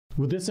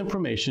With this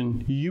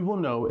information, you will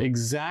know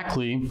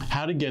exactly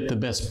how to get the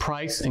best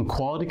price and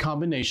quality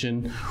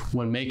combination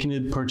when making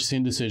a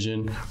purchasing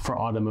decision for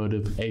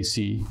automotive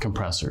AC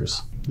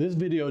compressors. This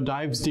video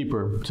dives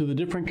deeper to the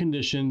different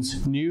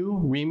conditions,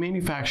 new,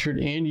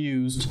 remanufactured, and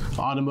used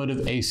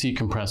automotive AC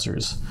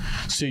compressors,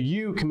 so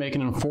you can make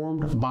an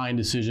informed buying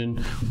decision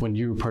when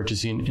you're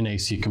purchasing an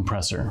AC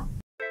compressor.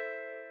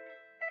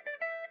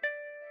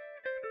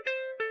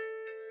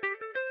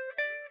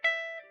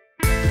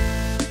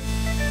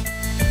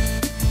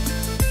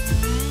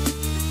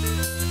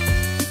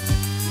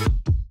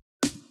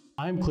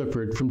 I'm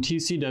Clifford from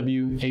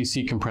TCW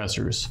AC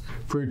Compressors.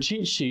 For a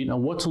cheat sheet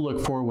on what to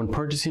look for when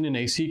purchasing an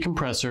AC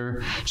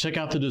compressor, check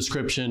out the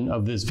description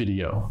of this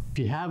video. If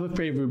you have a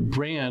favorite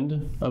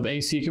brand of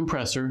AC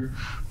compressor,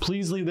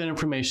 please leave that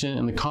information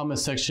in the comment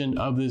section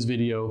of this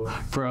video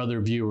for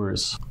other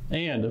viewers.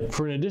 And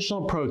for an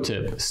additional pro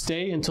tip,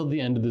 stay until the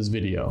end of this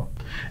video.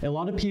 A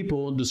lot of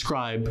people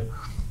describe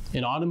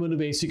an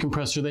automotive AC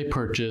compressor they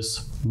purchase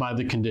by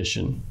the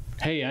condition.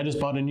 Hey, I just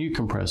bought a new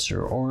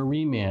compressor, or a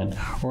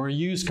Reman, or a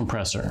used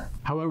compressor.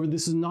 However,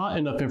 this is not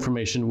enough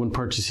information when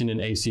purchasing an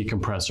AC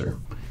compressor.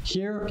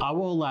 Here, I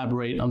will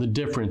elaborate on the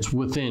difference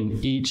within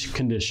each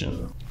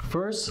condition.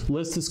 First,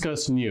 let's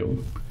discuss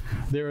new.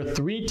 There are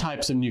three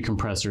types of new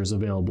compressors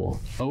available: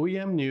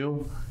 OEM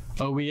new,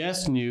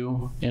 OES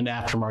new, and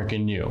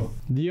aftermarket new.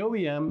 The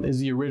OEM is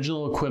the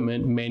original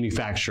equipment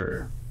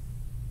manufacturer.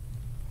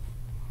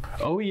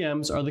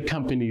 OEMs are the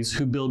companies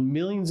who build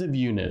millions of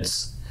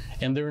units,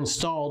 and they're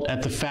installed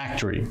at the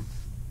factory,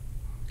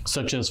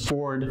 such as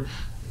Ford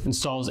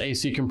installs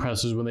AC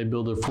compressors when they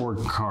build their Ford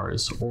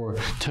cars, or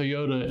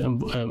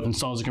Toyota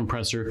installs a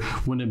compressor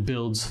when it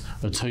builds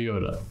a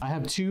Toyota. I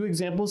have two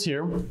examples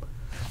here,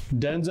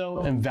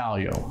 Denso and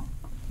Valio.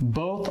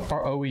 Both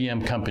are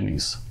OEM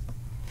companies.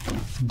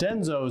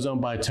 Denso is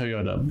owned by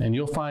Toyota, and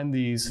you'll find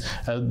these,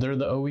 they're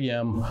the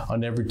OEM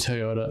on every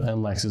Toyota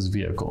and Lexus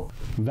vehicle.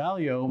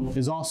 Valio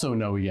is also an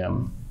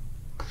OEM.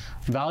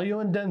 Valio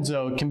and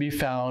Denso can be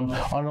found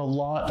on a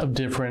lot of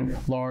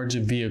different large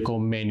vehicle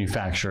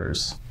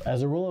manufacturers.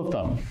 As a rule of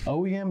thumb,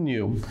 OEM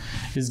new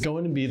is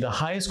going to be the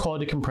highest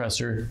quality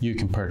compressor you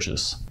can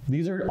purchase.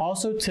 These are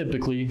also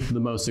typically the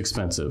most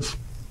expensive.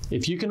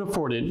 If you can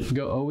afford it,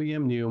 go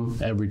OEM new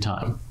every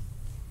time.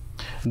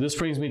 This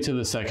brings me to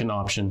the second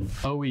option,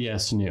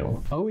 OES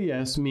new.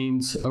 OES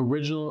means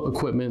original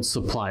equipment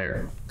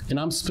supplier, and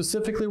I'm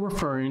specifically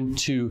referring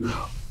to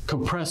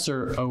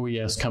compressor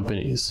OES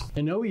companies.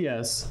 An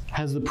OES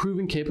has the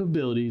proven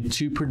capability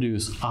to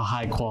produce a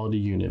high quality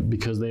unit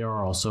because they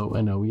are also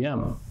an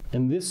OEM.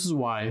 And this is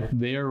why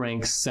they are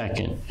ranked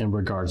second in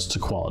regards to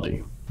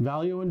quality.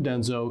 Valio and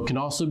Denso can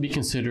also be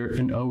considered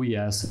an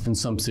OES in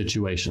some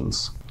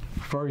situations.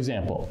 For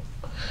example,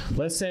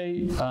 let's say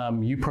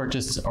you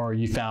purchased or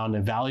you found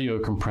a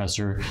Valio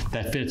compressor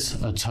that fits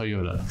a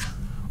Toyota.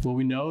 Well,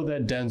 we know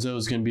that Denso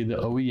is going to be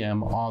the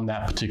OEM on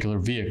that particular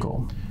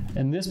vehicle.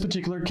 In this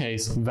particular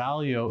case,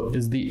 Valio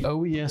is the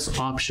OES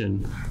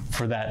option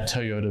for that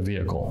Toyota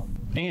vehicle.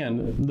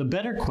 And the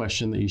better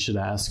question that you should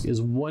ask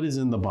is, what is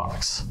in the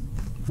box?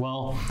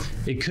 Well,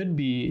 it could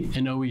be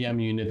an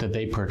OEM unit that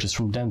they purchased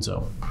from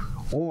Denso,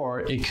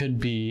 or it could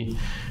be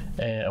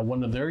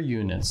one of their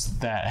units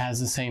that has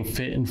the same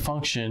fit and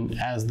function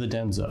as the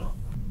Denso.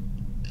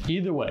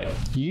 Either way,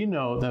 you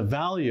know that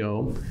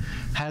Valio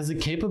has the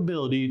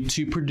capability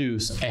to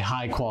produce a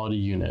high quality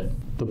unit.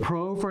 The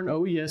pro for an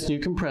OES new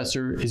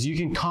compressor is you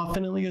can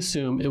confidently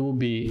assume it will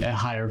be a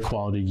higher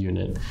quality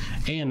unit,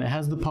 and it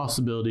has the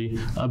possibility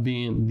of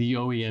being the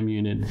OEM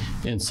unit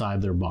inside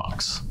their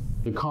box.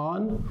 The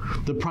con,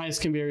 the price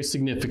can vary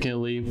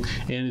significantly,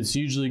 and it's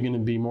usually going to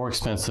be more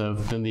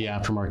expensive than the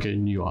aftermarket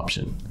new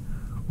option.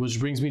 Which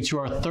brings me to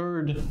our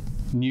third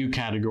new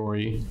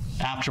category,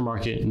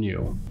 aftermarket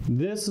new.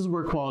 This is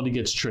where quality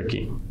gets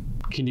tricky.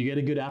 Can you get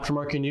a good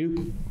aftermarket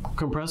new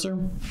compressor?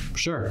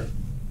 Sure.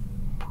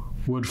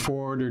 Would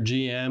Ford or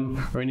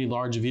GM or any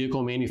large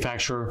vehicle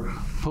manufacturer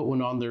put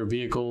one on their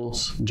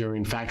vehicles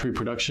during factory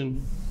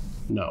production?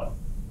 No.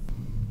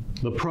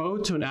 The pro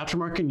to an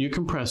aftermarket new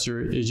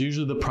compressor is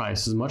usually the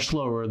price is much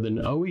lower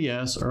than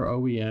OES or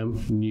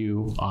OEM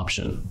new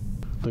option.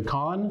 The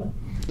con,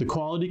 the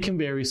quality can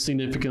vary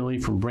significantly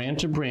from brand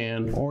to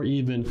brand or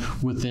even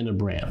within a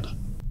brand.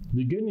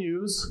 The good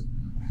news,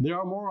 there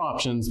are more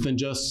options than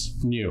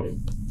just new,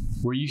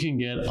 where you can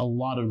get a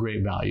lot of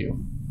great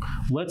value.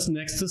 Let's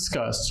next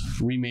discuss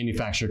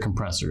remanufactured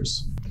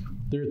compressors.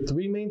 There are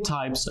three main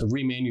types of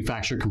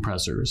remanufactured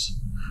compressors: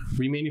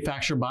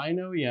 remanufactured by an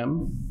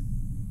OEM,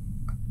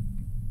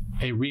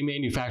 a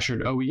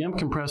remanufactured OEM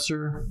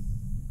compressor,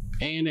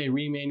 and a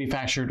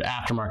remanufactured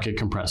aftermarket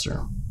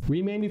compressor.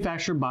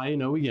 Remanufactured by an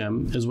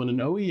OEM is when an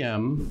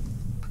OEM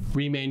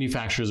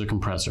remanufactures a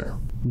compressor.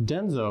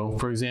 Denso,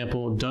 for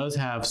example, does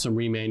have some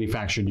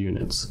remanufactured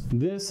units.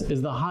 This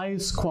is the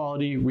highest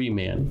quality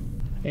reman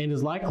and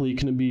is likely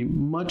going to be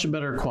much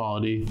better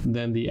quality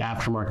than the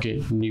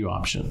aftermarket new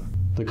option.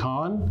 The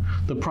con,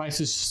 the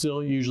price is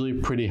still usually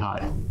pretty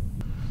high.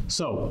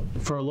 So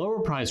for a lower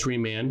price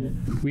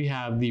Reman, we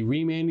have the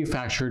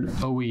remanufactured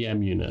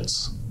OEM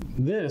units.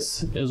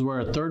 This is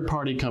where a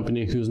third-party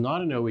company who's not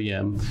an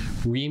OEM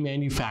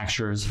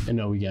remanufactures an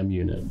OEM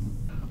unit.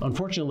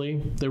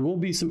 Unfortunately, there will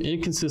be some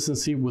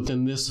inconsistency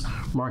within this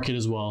market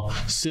as well,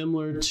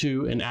 similar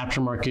to an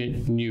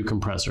aftermarket new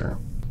compressor.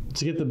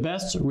 To get the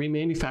best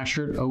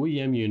remanufactured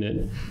OEM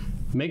unit,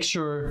 make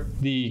sure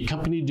the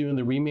company doing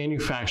the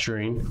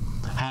remanufacturing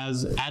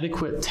has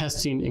adequate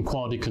testing and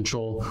quality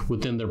control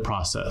within their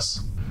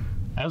process.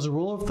 As a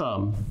rule of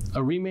thumb, a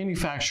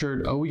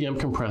remanufactured OEM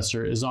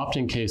compressor is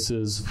often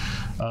cases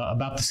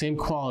about the same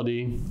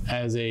quality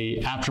as a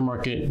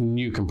aftermarket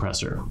new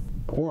compressor,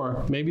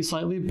 or maybe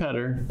slightly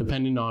better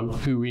depending on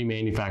who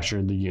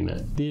remanufactured the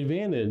unit. The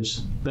advantage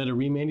that a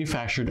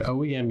remanufactured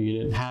OEM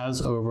unit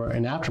has over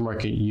an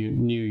aftermarket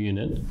new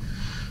unit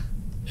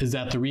is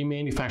that the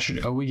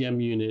remanufactured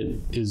OEM unit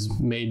is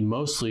made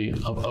mostly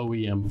of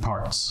OEM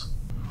parts.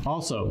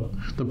 Also,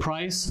 the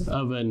price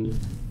of an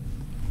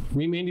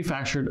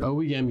remanufactured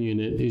OEM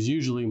unit is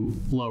usually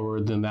lower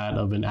than that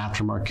of an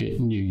aftermarket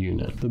new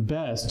unit. The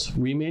best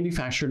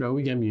remanufactured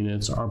OEM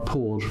units are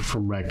pulled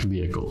from wrecked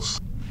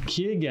vehicles.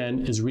 Key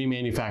again is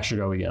remanufactured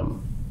OEM,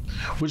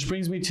 which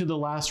brings me to the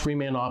last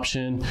Reman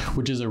option,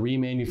 which is a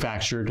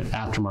remanufactured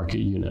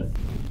aftermarket unit.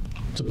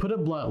 To put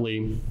it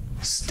bluntly,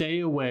 stay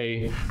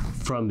away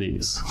from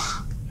these.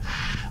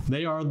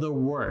 They are the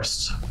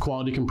worst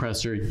quality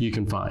compressor you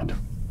can find.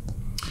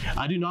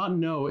 I do not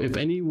know if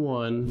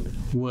anyone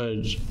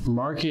would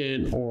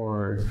market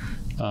or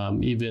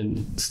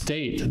even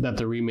state that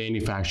they're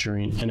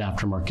remanufacturing an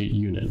aftermarket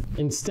unit.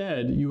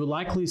 Instead, you would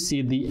likely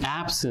see the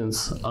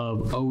absence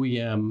of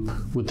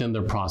OEM within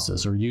their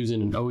process, or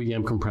using an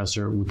OEM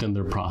compressor within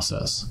their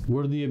process.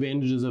 What are the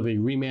advantages of a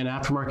Reman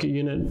aftermarket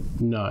unit?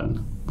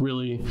 None.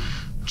 Really,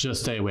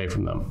 just stay away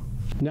from them.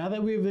 Now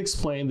that we've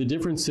explained the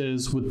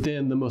differences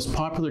within the most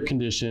popular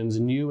conditions,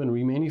 new and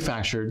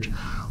remanufactured,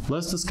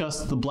 let's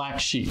discuss the black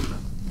sheep,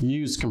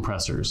 used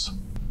compressors.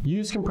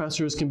 Used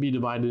compressors can be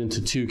divided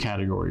into two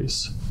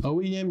categories: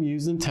 OEM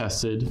used and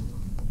tested,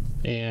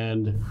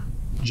 and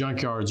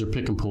junkyards or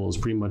pick and pulls,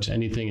 pretty much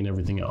anything and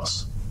everything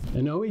else.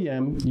 An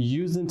OEM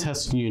used and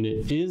tested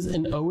unit is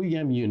an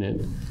OEM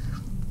unit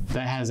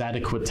that has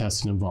adequate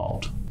testing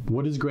involved.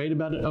 What is great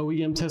about an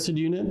OEM tested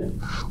unit?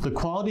 The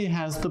quality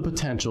has the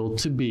potential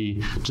to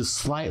be just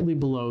slightly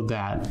below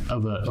that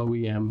of an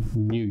OEM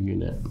new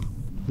unit.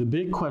 The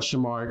big question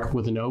mark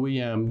with an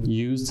OEM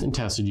used and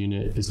tested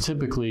unit is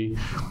typically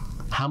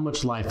how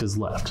much life is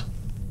left.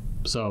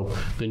 So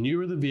the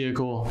newer the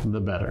vehicle,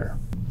 the better.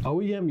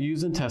 OEM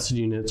used and tested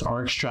units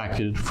are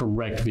extracted from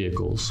wrecked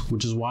vehicles,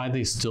 which is why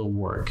they still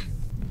work.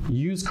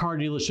 Used car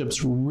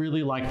dealerships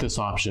really like this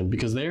option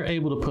because they are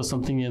able to put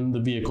something in the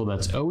vehicle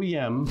that's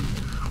OEM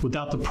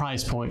without the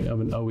price point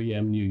of an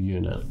OEM new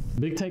unit.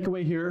 Big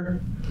takeaway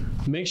here,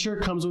 make sure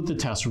it comes with the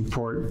test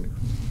report,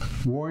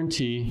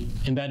 warranty,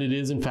 and that it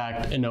is in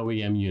fact an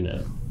OEM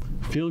unit.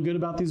 Feel good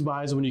about these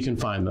buys when you can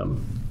find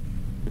them.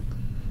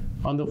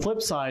 On the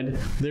flip side,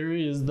 there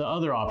is the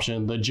other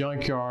option, the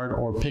junkyard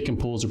or pick and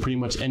pulls, or pretty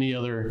much any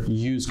other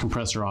used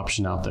compressor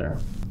option out there.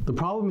 The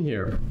problem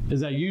here is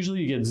that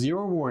usually you get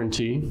zero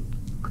warranty,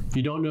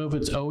 you don't know if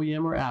it's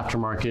OEM or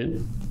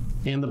aftermarket,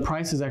 and the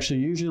price is actually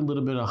usually a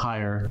little bit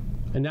higher.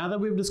 And now that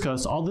we've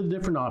discussed all the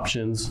different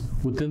options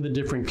within the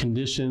different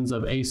conditions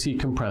of AC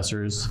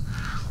compressors,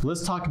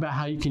 let's talk about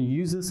how you can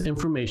use this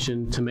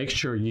information to make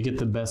sure you get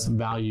the best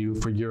value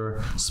for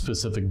your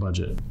specific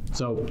budget.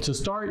 So to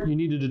start, you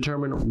need to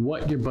determine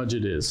what your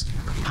budget is.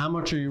 How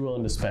much are you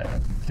willing to spend?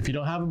 If you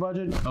don't have a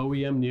budget,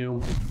 OEM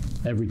new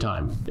every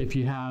time. If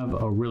you have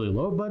a really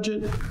low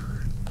budget,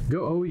 go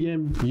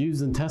OEM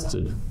used and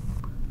tested.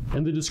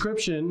 In the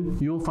description,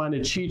 you'll find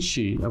a cheat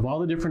sheet of all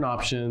the different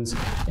options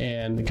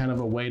and kind of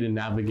a way to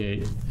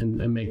navigate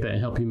and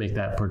help you make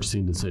that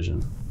purchasing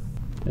decision.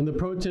 And the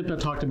pro tip I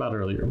talked about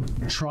earlier,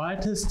 try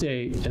to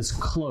stay as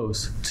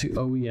close to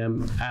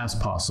OEM as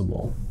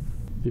possible.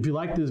 If you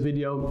like this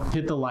video,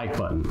 hit the like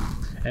button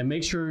and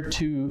make sure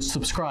to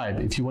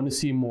subscribe if you want to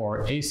see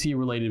more AC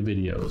related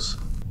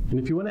videos. And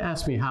if you want to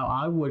ask me how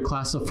I would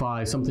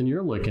classify something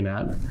you're looking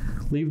at,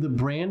 leave the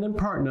brand and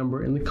part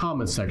number in the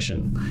comments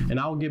section, and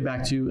I will get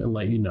back to you and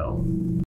let you know.